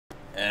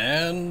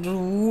And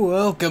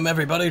welcome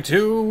everybody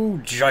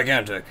to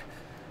Gigantic.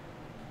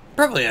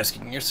 Probably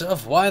asking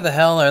yourself, why the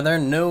hell are there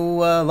no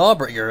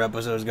Lawbreaker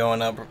episodes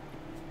going up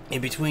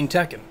in between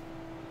Tekken?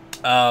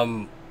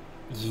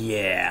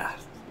 Yeah,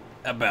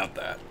 about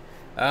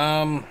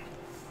that.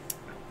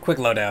 Quick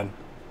lowdown.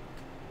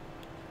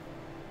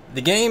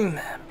 The game,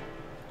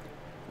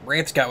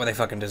 Wraiths got what they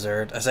fucking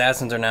deserved.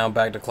 Assassins are now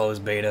back to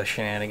closed beta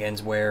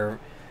shenanigans where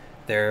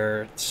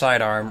their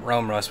sidearm,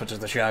 Realm Rust, which is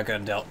the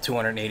shotgun, dealt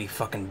 280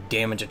 fucking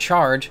damage a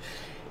charge,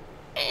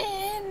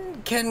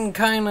 and can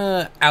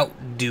kinda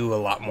outdo a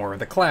lot more of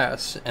the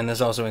class. And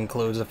this also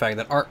includes the fact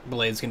that Arc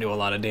Blades can do a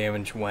lot of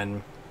damage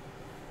when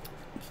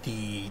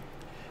the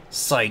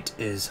sight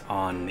is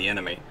on the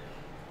enemy.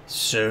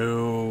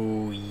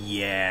 So,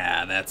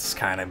 yeah, that's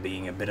kind of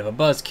being a bit of a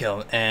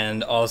buzzkill.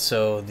 And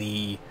also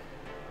the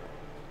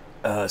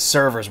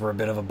servers were a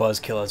bit of a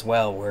buzzkill as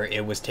well, where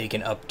it was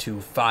taking up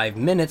to 5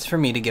 minutes for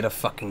me to get a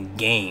fucking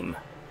game.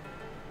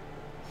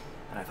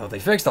 I thought they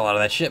fixed a lot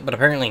of that shit, but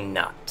apparently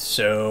not.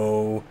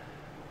 So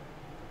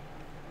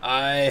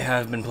I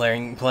have been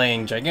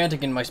playing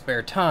Gigantic in my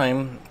spare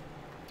time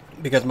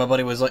because my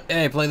buddy was like,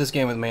 "Hey, play this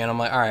game with me," and I'm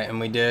like, "Alright," and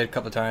we did a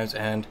couple of times,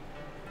 and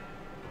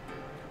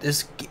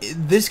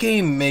this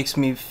game makes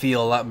me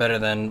feel a lot better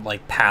than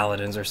like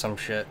Paladins or some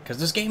shit, because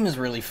this game is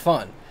really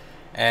fun.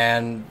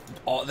 And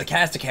all the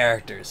cast of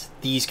characters,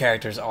 these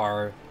characters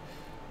are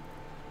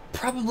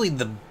probably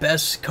the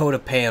best coat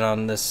of paint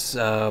on this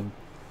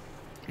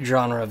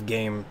genre of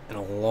game in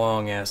a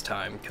long ass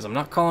time. Because I'm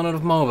not calling it a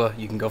MOBA.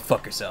 You can go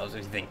fuck yourselves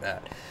if you think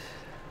that.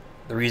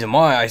 The reason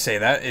why I say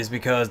that is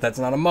because that's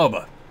not a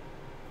MOBA.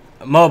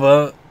 A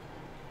MOBA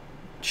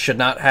should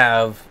not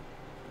have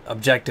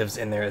objectives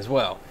in there as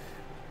well.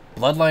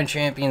 Bloodline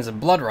Champions and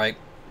Bloodright,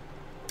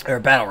 or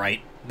Battle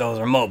Right, those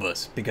are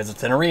MOBAs because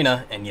it's an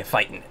arena and you're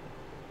fighting it.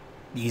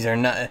 These are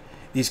not.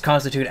 These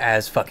constitute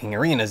as fucking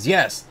arenas,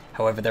 yes.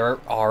 However, there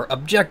are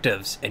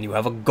objectives, and you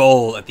have a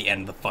goal at the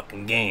end of the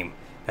fucking game.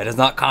 That does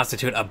not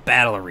constitute a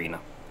battle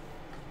arena.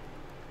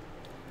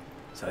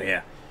 So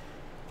yeah.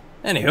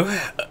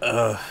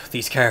 Anywho,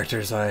 these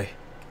characters, I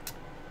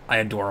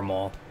adore them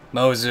all.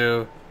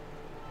 Mozu,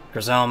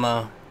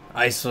 Griselma,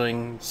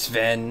 Iceling,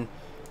 Sven,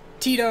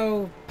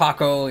 Tito,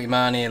 Paco,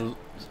 Imani,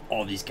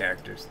 all these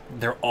characters.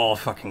 They're all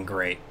fucking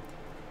great.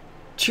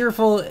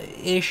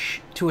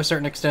 Cheerful-ish to a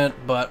certain extent,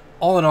 but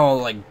all in all,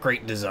 like,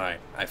 great design,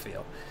 I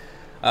feel.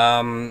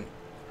 I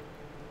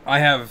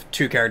have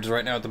two characters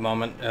right now at the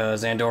moment,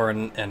 Xandor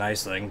and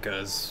Iceling,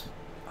 because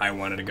I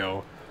wanted to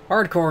go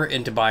hardcore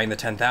into buying the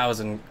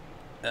 10,000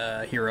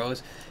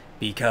 heroes,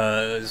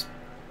 because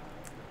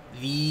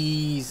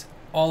these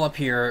all up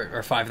here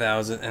are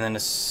 5,000, and then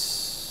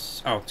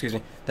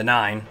the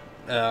 9.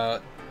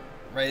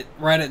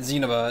 Right at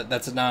Xenova,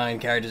 that's 9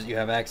 characters you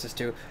have access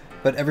to.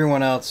 But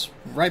everyone else,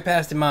 right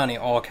past Imani,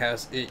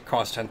 it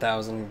costs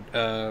 10,000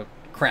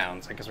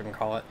 crowns, I guess we can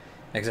call it.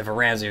 Except for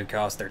Ramsey, who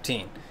costs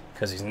 13,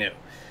 because he's new.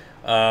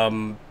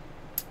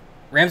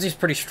 Ramsey's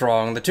pretty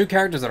strong. The two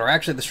characters that are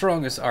actually the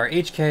strongest are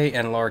HK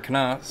and Laura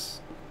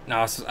Knaus.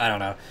 Knaus, I don't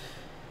know.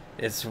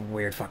 It's a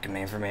weird fucking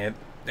name for me.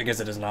 I guess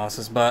it is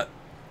Knaus, but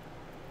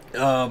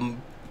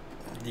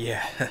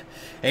yeah.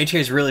 HK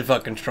is really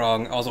fucking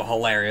strong, also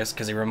hilarious,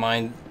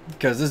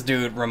 because this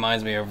dude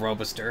reminds me of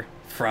Robuster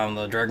from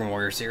the Dragon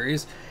Warrior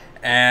series,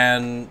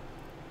 and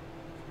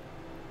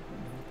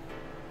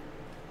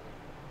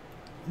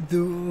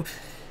a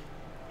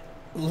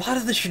lot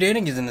of the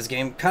shenanigans in this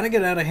game kind of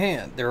get out of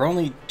hand. There are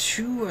only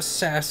 2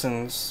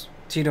 assassins,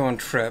 Tito and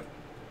Trip,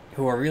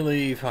 who are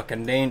really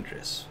fucking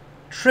dangerous.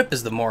 Trip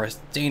is the more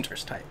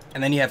dangerous type,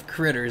 and then you have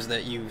critters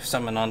that you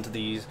summon onto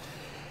these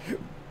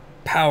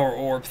power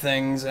orb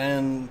things,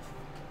 and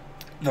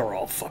they're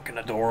all fucking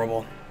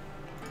adorable.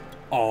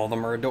 All of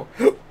them are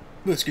adorable.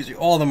 Excuse me.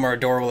 All of them are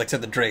adorable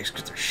except the Drakes,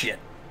 because they're shit.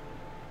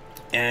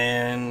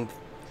 And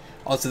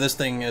also this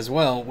thing as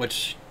well,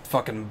 which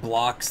fucking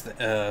blocks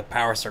the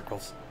power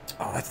circles.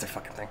 Oh, that's their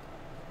fucking thing.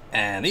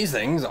 And these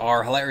things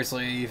are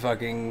hilariously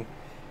fucking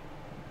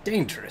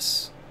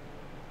dangerous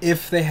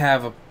if they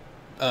have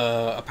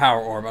a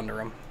power orb under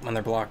them when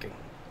they're blocking.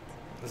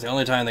 It's the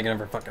only time they can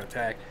ever fucking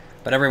attack.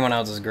 But everyone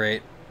else is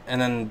great.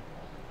 And then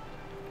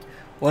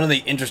one of the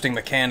interesting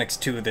mechanics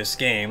to this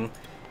game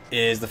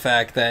is the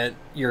fact that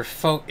you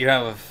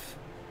have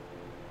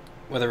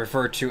what they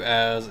refer to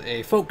as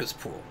a focus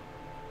pool.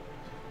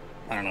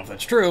 I don't know if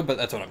that's true, but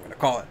that's what I'm going to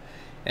call it.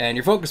 And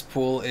your focus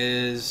pool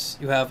is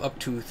you have up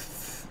to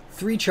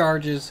 3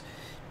 charges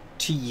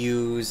to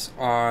use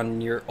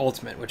on your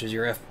ultimate, which is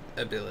your F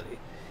ability.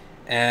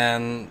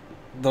 And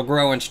they'll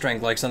grow in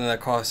strength, like something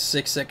that costs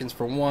 6 seconds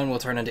for 1 will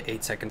turn into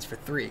 8 seconds for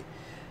 3.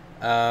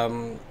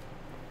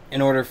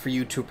 In order for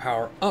you to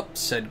power up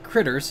said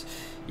critters,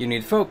 you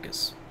need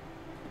focus.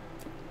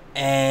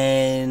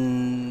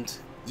 And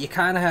you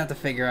kind of have to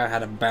figure out how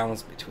to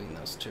balance between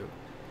those two.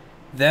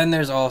 Then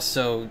there's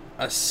also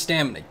a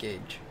stamina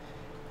gauge,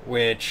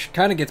 which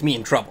kind of gets me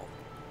in trouble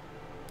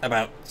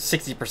about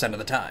 60% of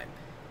the time.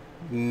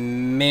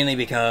 Mainly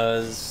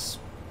because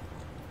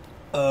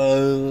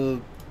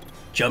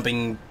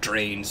jumping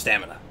drains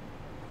stamina.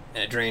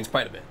 And it drains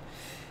quite a bit.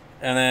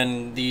 And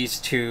then these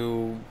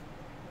two,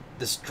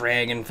 this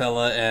dragon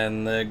fella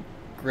and the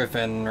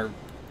griffin, are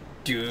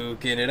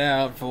duking it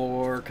out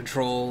for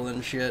control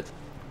and shit.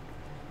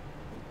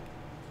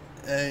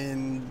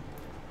 And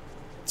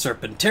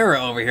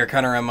Serpentera over here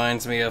kind of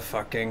reminds me of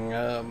fucking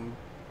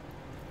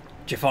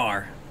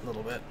Jafar a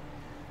little bit.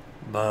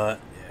 But,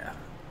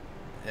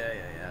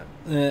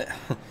 yeah.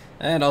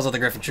 And also the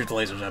griffin shoots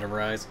lasers out of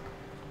her eyes.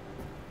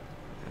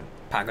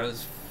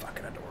 Paco's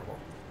fucking adorable,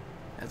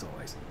 as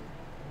always.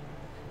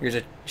 Here's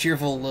a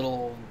cheerful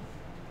little...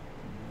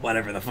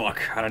 whatever the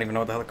fuck. I don't even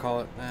know what the hell to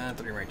call it.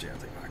 3 right, yeah, I'll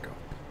take Paco.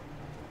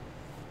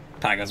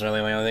 Paco's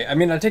really my only thing. I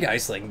mean, I take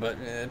Iceling, but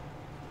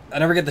I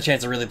never get the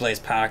chance to really play as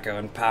Paco,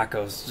 and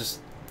Paco's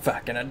just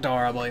fucking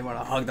adorable. You want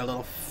to hug that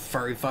little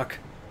furry fuck.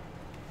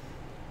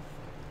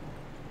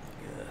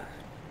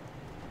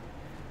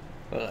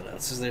 What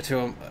else is there to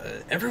him?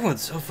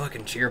 Everyone's so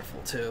fucking cheerful,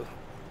 too.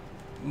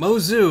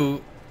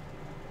 Mozu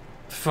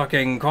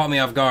fucking caught me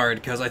off guard,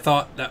 because I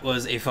thought that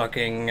was a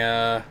fucking,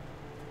 a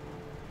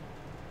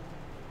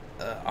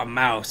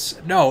mouse.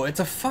 No, it's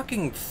a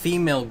fucking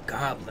female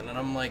goblin, and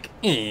I'm like,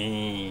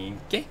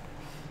 okay.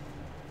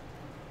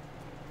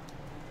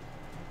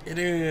 It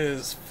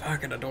is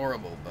fucking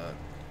adorable, but...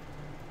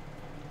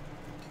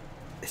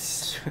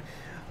 it's...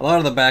 a lot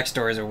of the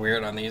backstories are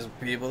weird on these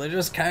people. They're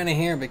just kind of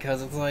here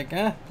because it's like,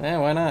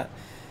 why not?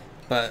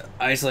 But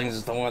Iceling's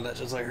is the one that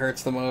just like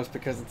hurts the most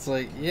because it's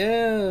like,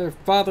 yeah, her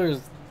father's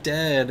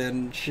dead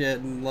and shit,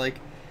 and like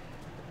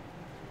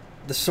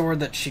the sword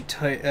that she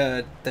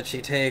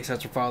takes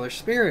has her father's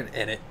spirit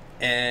in it,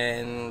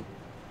 and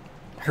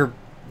her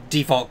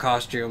default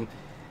costume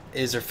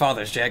is her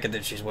father's jacket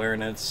that she's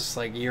wearing. And it's just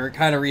like, you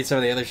kind of read some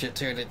of the other shit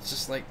too, and it's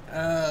just like,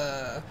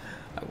 I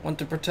want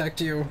to protect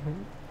you.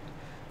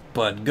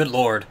 But good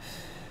lord,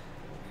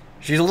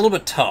 she's a little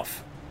bit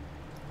tough,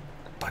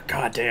 but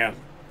goddamn,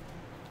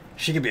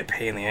 she could be a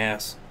pain in the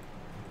ass.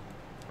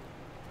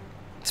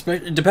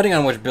 Depending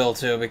on which build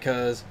too,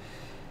 because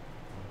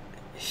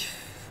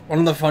one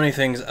of the funny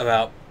things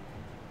about...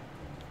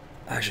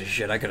 actually,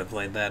 shit, I could have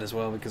played that as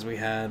well because we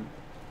had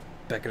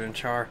Beckett and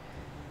Char.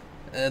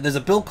 There's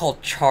a build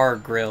called Char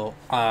Grill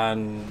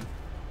on...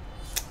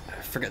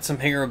 I forget, some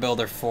hero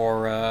builder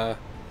for us.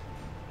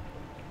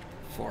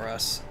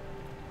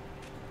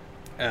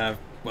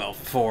 Well,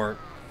 for...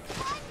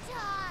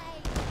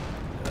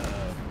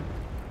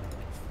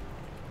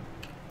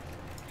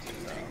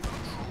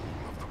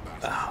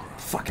 oh,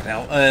 fucking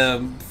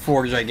hell.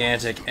 For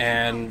Gigantic,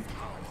 and...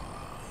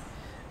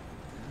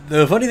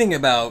 the funny thing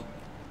about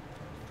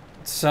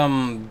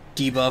some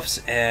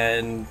debuffs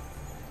and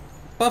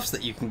buffs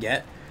that you can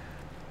get,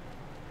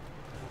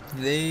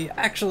 they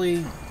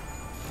actually...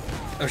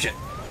 oh shit.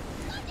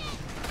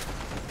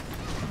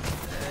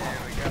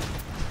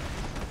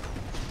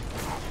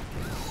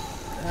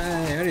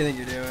 Hey, what do you think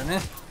you're doing,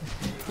 eh?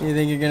 You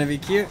think you're gonna be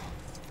cute?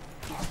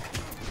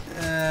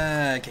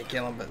 I can't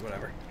kill him, but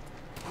whatever.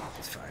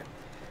 It's fine.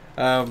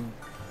 A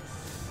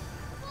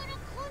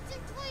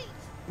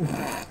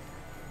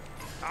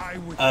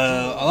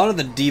lot of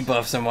the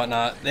debuffs and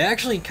whatnot, they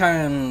actually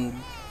kind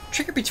of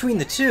trigger between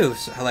the two,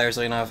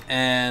 hilariously enough,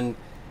 and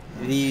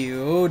the...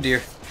 oh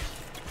dear.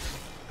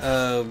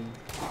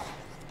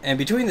 And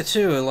between the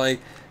two, like,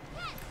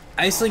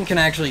 Iceling can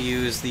actually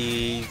use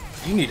the...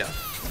 you need to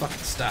fucking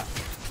stop.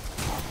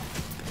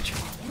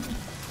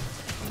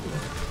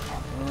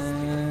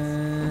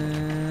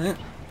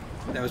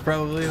 That was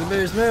probably the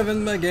biggest move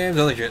in the game.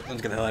 Holy shit,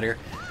 let's get the hell out of here.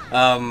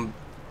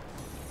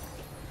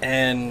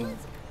 And...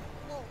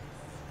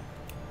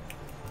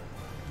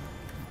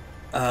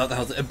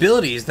 the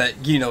abilities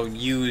that, you know,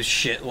 use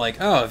shit like,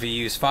 oh, if you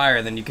use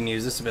fire, then you can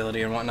use this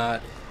ability and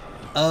whatnot.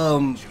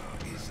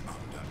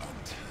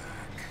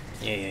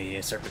 Yeah,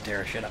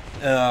 Serpentera, shut up.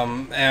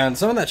 And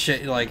some of that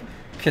shit, like,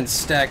 can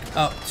stack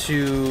up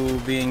to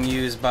being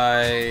used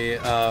by,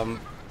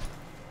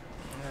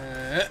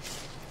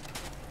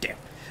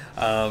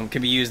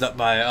 can be used up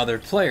by other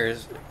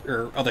players,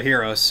 or other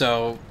heroes,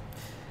 so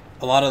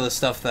a lot of the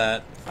stuff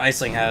that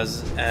Iceling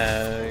has,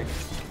 that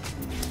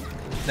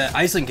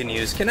Iceling can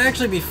use, can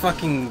actually be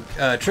fucking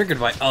triggered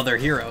by other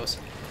heroes,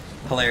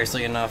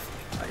 hilariously enough.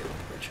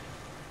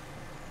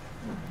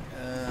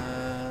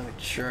 Let me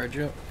charge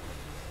up.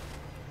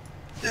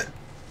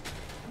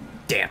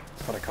 Damn,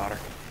 thought I caught her.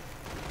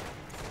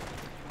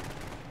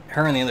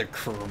 Her and the other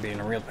crew were being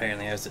a real pain in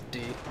the ass at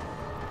D.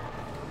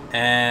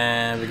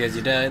 And because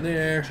you died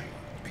there...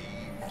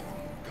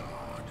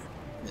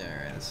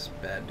 alright, this is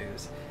bad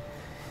news.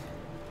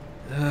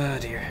 Oh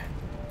dear.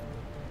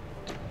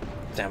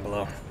 Down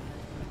below.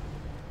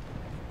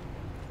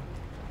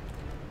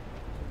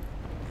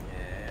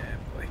 Yeah,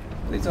 boy.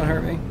 Please don't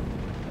hurt me.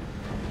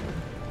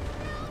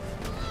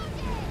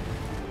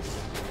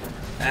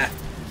 Ah!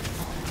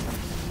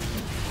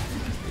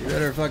 You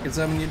better fucking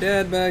summon your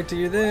dad back to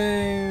your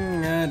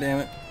thing. God damn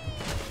it.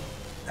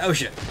 Oh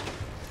shit.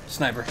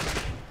 Sniper.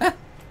 Ah!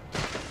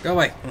 Go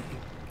away.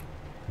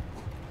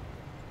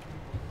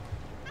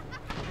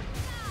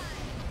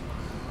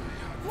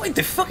 Why Wait,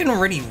 they fucking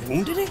already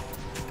wounded it?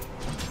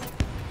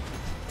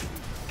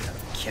 God,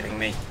 are kidding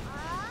me?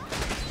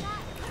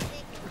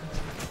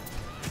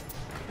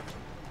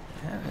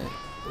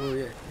 Oh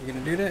yeah, you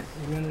gonna do that?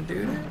 You gonna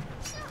do that?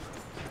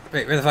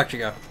 Wait, where the fuck did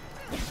you go?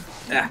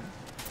 Ah.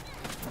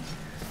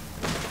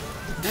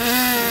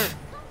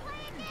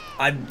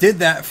 I did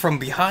that from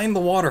behind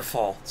the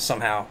waterfall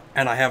somehow,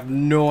 and I have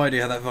no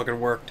idea how that fucking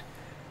worked.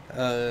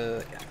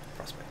 Yeah,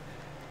 prospect.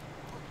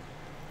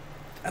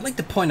 I'd like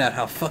to point out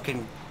how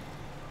fucking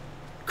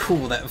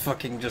cool that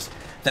fucking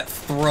that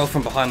throw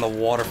from behind the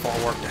waterfall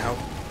worked out.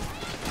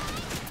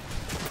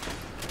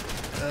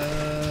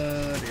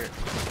 Dear.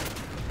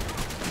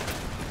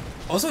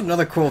 Also,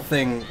 another cool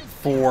thing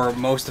for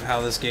most of how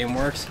this game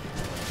works,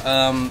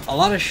 a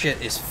lot of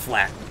shit is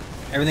flat.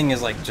 Everything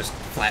is like just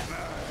flat.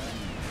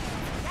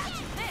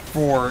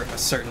 For a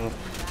certain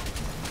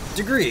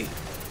degree.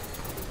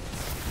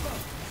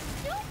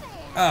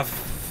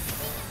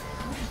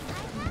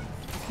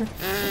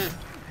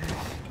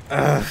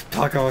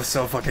 Taco is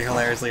so fucking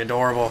hilariously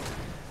adorable.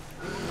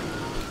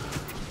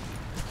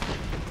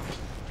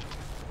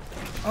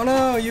 Oh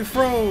no, you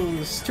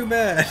froze! Too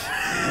bad.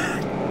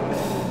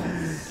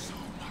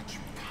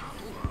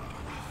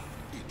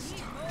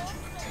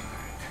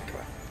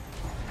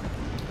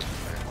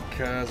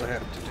 Because I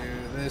have to do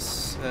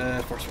this,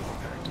 force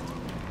impact.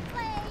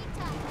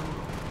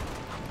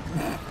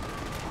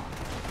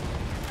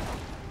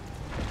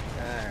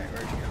 Alright,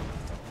 where'd you go?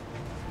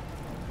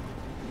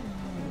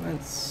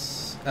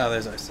 Let's... Oh,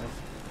 there's Iceland.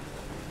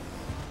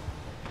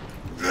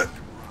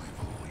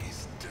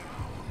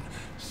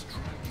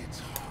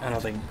 I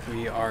don't think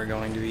we are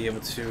going to be able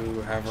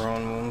to have our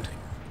own wound.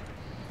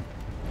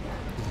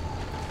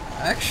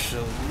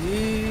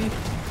 Actually...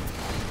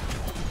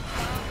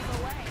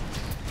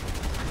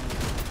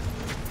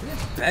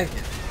 Back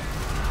it.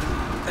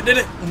 I did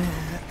it!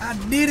 I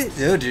did it!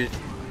 Oh, dude.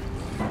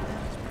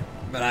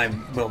 But I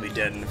will be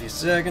dead in a few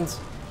seconds.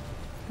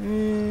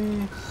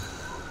 I'm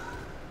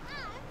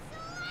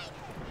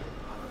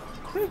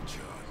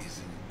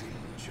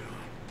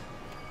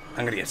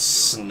gonna get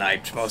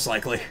sniped, most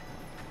likely.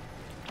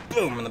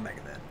 Boom, in the back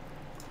of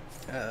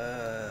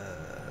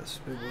that.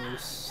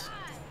 Spooks.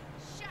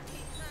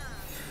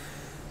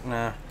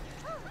 Nah.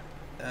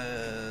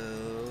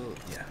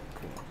 Yeah,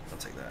 cool. I'll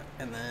take that.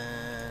 And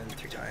then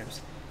 3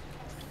 times.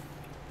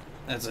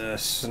 That's a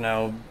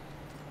snow.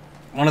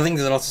 One of the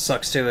things that also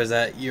sucks too is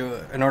that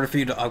in order for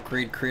you to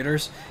upgrade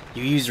creators,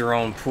 you use your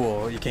own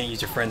pool. You can't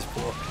use your friend's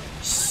pool.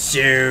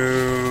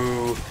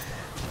 So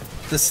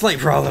the slight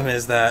problem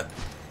is that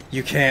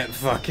you can't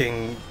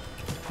fucking.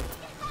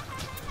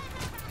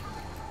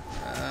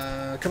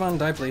 Come on,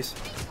 die please.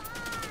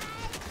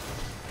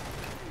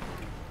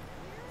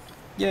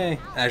 Yay!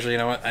 Actually, you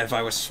know what? If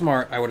I was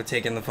smart, I would have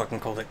taken the fucking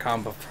Gothic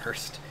combo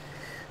first.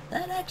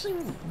 That actually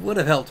would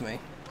have helped me.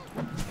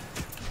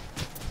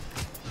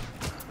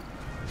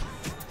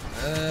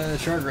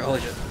 Shard,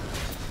 holy shit.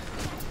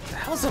 What the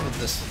hell's up with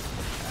this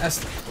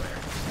Esthete player?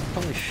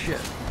 Holy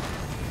shit.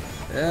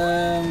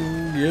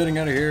 Getting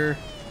out of here.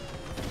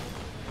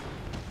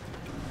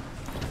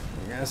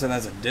 I'm guessing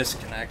that's a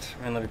disconnect,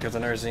 mainly because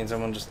I've never seen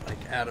someone just like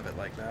out of it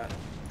like that.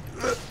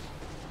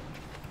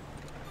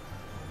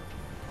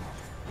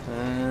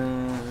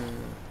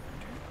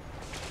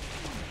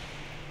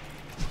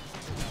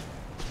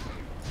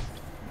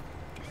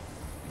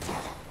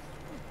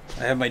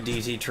 I have my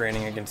DT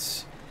training. I can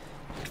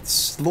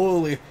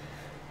slowly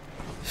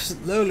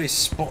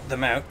spot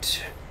them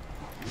out.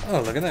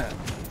 Oh, look at that.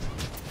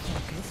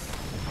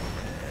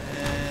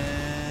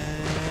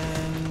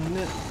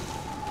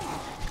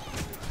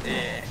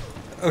 And...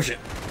 oh shit.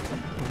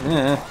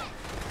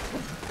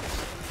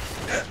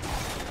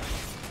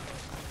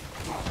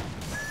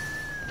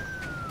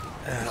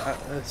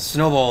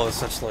 Snowball is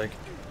such like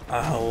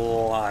a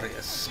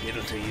hilarious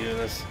skill to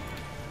use.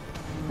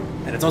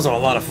 And it's also a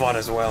lot of fun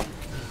as well.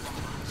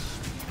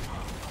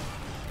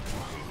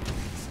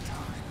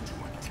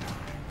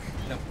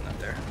 Nope, not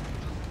there.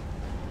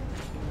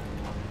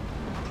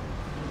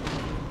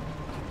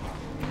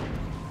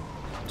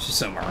 She's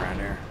somewhere around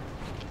here.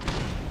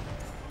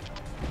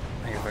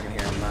 I think if I can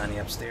hear Money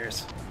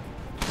upstairs.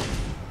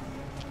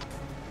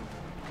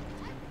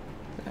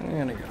 I'm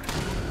gonna go.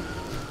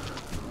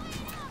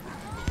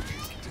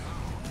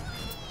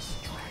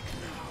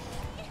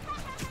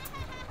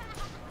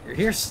 You're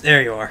here.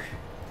 There you are.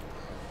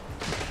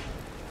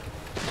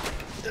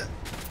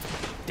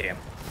 Damn.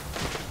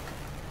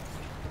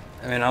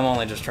 I mean, I'm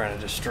only just trying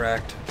to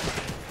distract.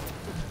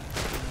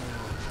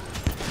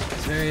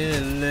 There's very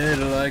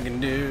little I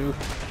can do.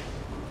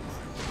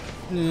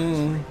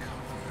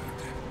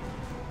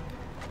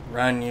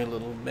 Run, you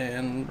little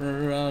band,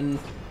 run.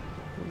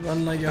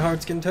 Run like your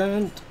heart's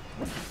content.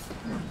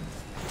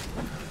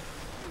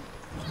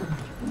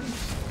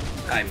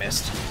 I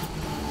missed.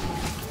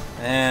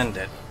 And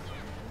dead.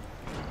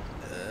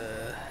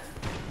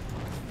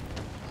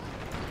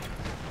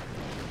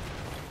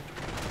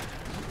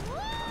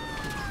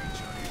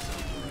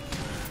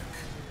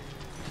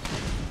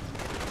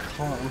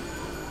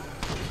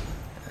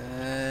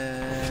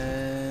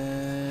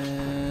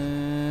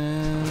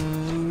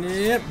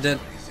 Yep, dead.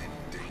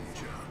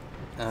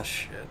 Oh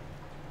shit.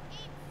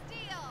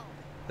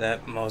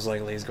 That most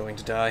likely is going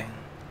to die.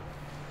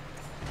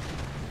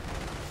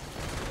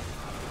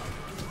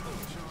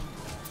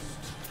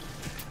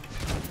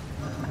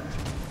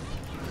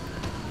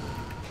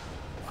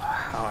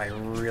 Wow, I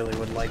really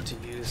would like to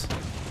use.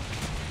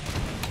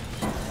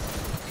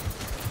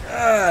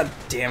 Ah,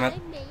 damn it.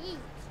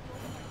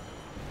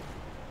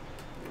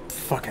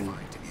 Fucking.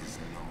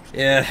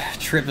 Yeah,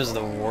 Trip is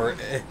the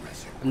worst.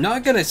 I'm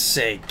not gonna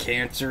say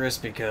cancerous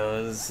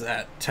because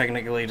that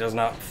technically does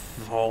not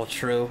fall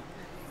true.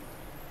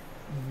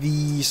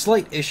 The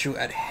slight issue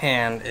at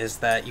hand is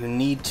that you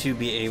need to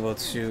be able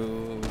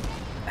to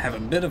have a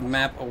bit of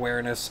map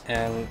awareness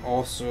and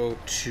also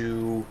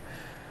to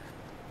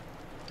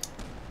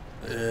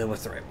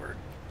what's the right word?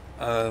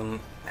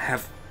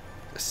 Have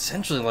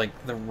essentially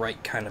like the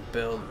right kind of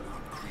build.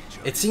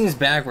 It seems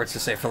backwards to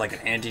say for like an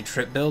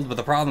anti-trip build, but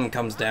the problem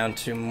comes down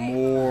to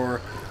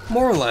more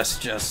or less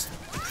just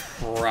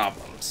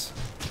problems.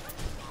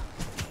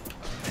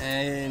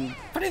 And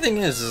funny thing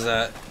is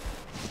that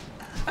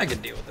I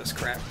could deal with this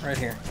crap right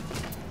here.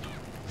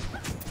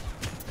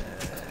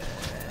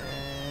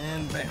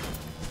 And bam.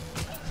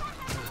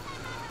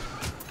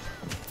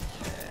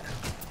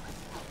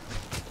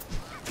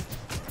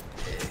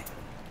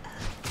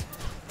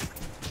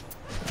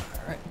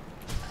 Alright.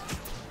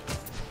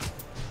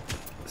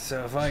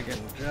 So if I can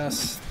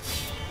just...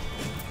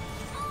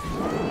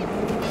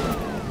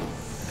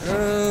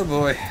 Oh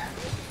boy.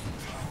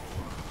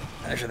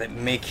 Actually, that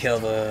may kill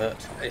the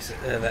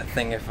that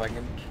thing if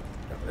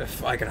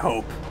I can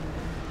hope.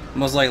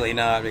 Most likely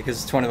not,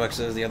 because 20 bucks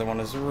says the other one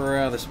is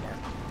rather smart.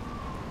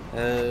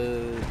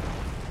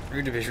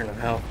 Redivision of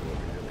health would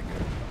be really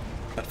good.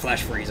 But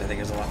Flash Freeze, I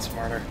think, is a lot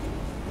smarter.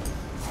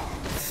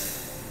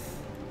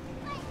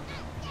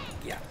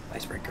 Yeah,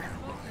 Icebreaker.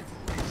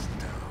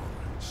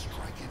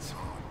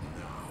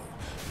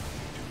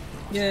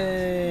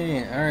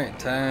 Yay! Alright,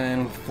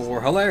 time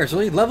for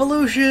hilariously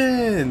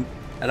Levolution!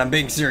 And I'm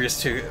being serious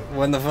too.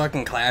 When the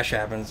fucking clash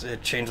happens,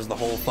 it changes the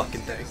whole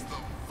fucking thing.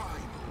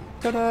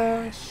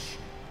 Ta-da!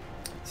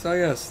 So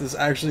yes, this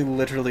actually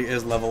literally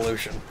is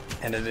Levolution,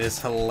 and it is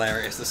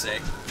hilarious to see.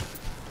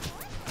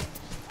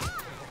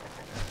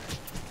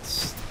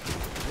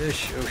 Oh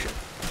shit.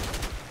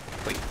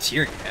 Wait,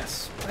 tear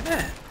gas? Why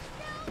that?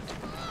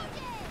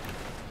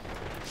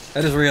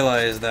 I just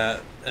realized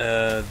that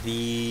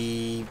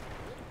the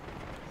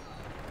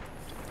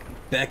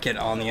Beckett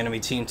on the enemy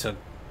team took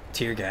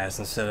tear gas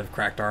instead of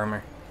cracked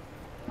armor.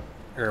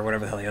 Or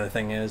whatever the hell the other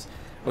thing is.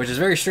 Which is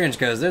very strange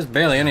because there's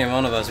barely any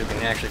one of us who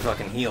can actually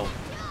fucking heal.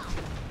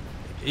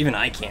 Even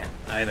I can't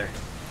either.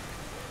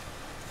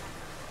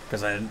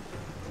 Because I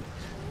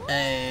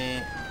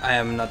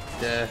am not,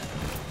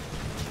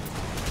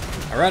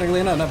 ironically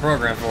enough, not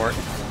programmed for it.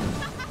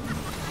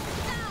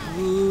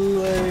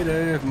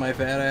 Later, if my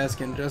fat ass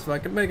can just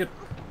fucking make it.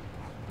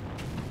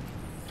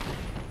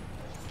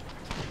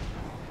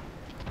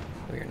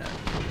 Oh, you're not.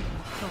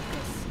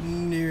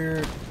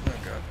 Near. Oh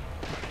god.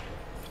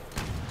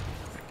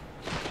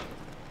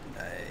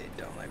 I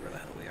don't like where the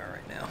hell we are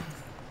right now.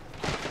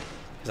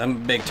 Because I'm a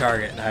big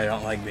target, and I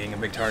don't like being a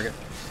big target.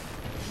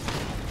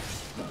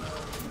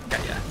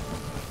 Got ya.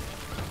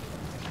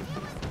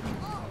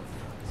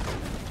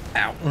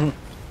 Ow.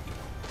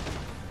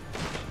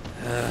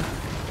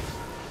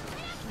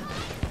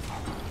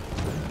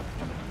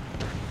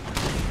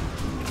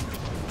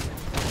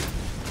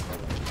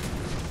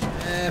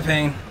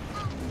 Pain.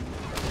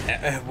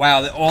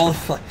 Wow, all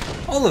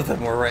of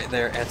them were right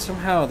there, and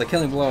somehow the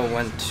killing blow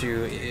went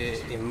to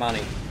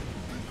Imani.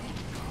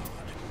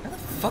 How the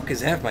fuck is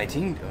half my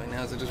team doing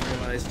now, as I just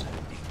realized?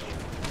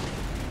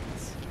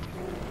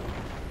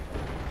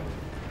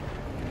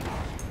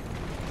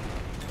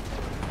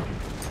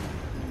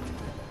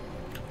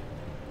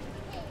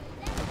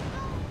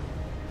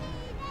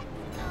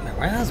 Now,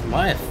 why is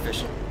my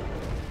efficient?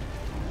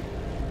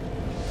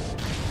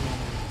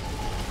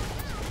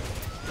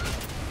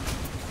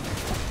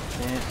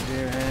 Can't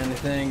do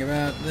anything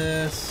about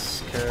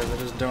this because I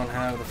just don't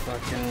have the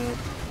fucking.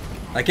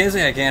 I can't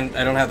say I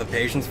don't have the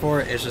patience for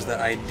it. It's just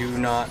that I do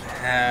not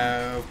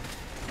have.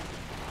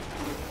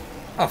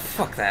 Oh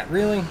fuck that!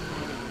 Really?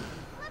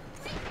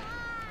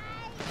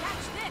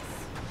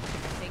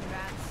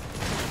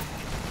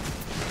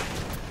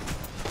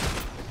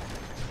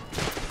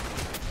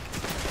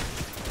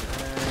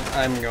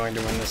 I'm going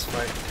to win this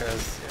fight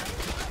because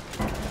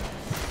yeah.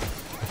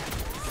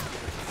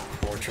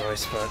 Poor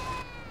choice, but.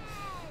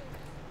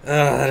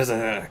 That is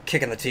a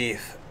kick in the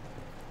teeth.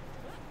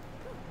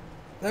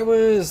 That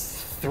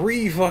was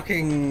 3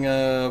 fucking,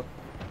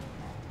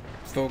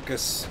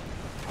 focus.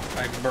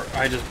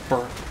 I just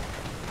burnt.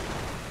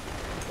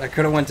 I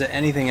could have went to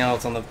anything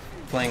else on the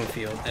playing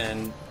field,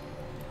 and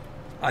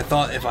I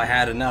thought if I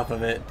had enough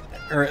of it,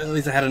 or at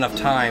least I had enough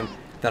time,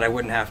 that I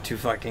wouldn't have to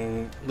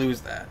fucking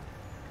lose that.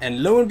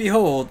 And lo and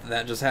behold,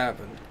 that just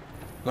happened.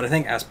 But I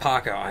think as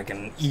Paco, I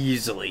can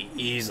easily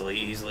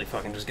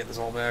fucking just get this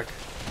all back.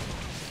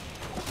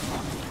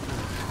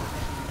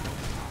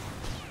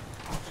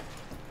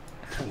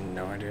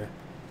 No idea.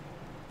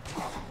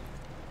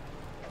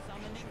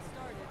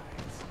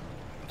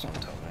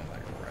 Someone told me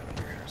like right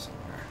under here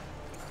somewhere.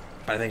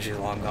 But I think she's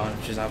long gone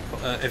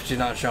if she's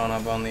not showing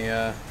up on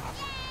the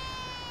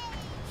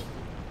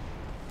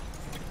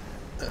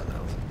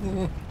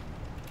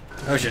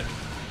oh shit.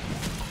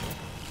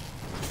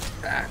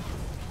 Ah.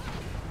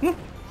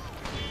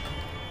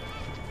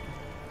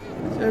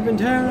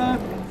 Serpentera.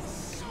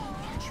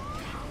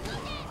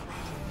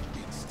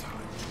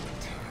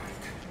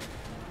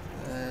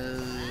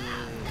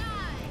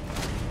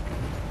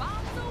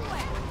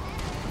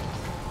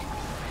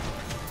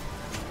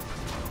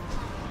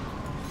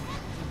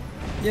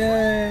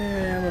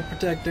 Yay, I'm a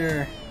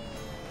protector.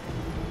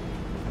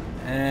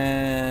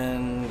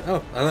 And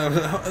oh, I was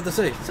about to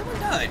say someone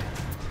died.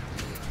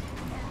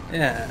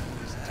 Yeah,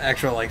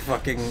 actual like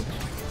fucking.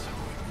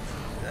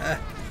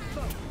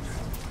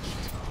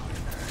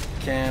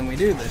 Can we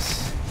do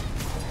this?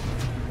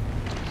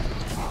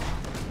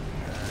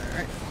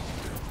 Alright.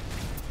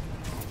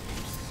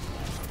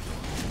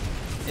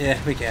 Yeah,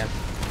 we can.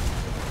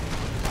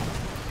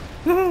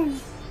 Woohoo!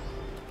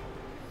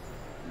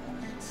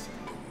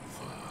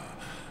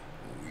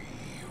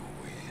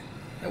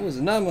 That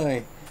was not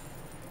my.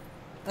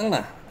 I don't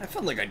know. I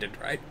felt like I did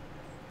right.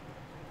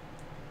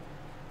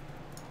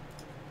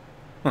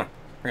 Huh,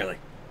 really?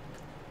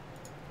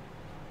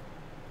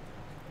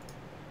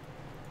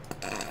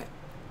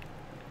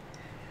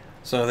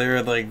 So there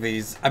are like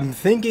these. I'm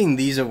thinking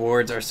these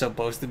awards are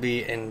supposed to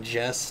be in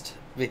jest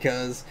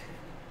because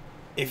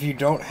if you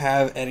don't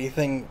have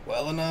anything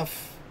well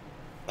enough,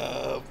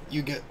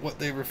 you get what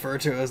they refer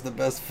to as the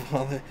best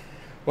father.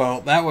 Well,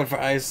 that one for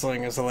Ice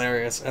Sling is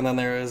hilarious, and then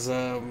there is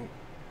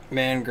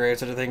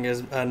Mangraves, which I think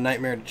is a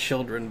Nightmare to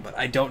Children, but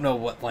I don't know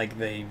what like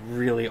they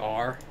really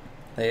are.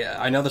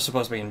 I know they're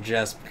supposed to be in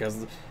jest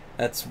because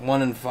that's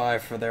 1 in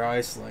 5 for their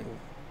Ice Sling.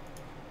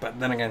 But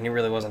then again, he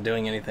really wasn't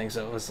doing anything,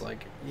 so it was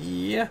like,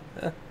 yeah.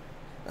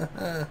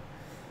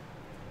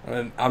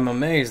 I'm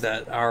amazed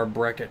that our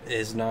bracket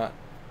is not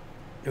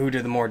who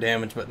did the more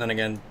damage, but then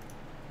again,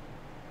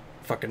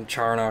 fucking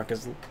Charnock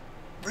is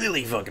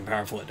really fucking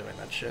powerful at doing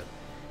that shit.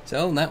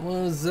 So that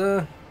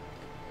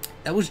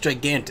was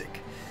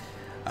gigantic.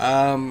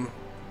 I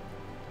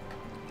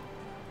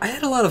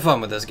had a lot of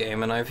fun with this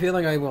game, and I feel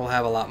like I will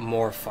have a lot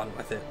more fun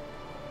with it.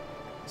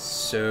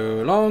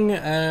 So long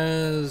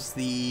as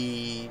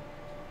the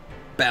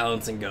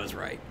balancing goes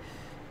right,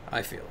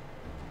 I feel.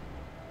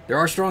 There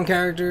are strong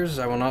characters,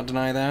 I will not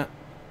deny that.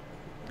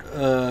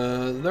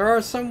 There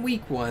are some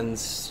weak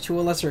ones to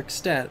a lesser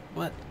extent,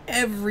 but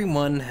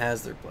everyone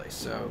has their place,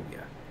 so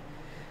yeah.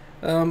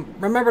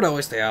 Remember to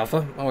always stay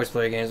alpha, always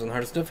play games on the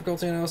hardest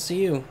difficulty, and I'll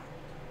see you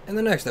in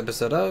the next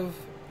episode of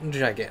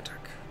Gigantic.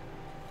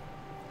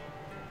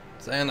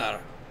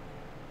 Sayonara.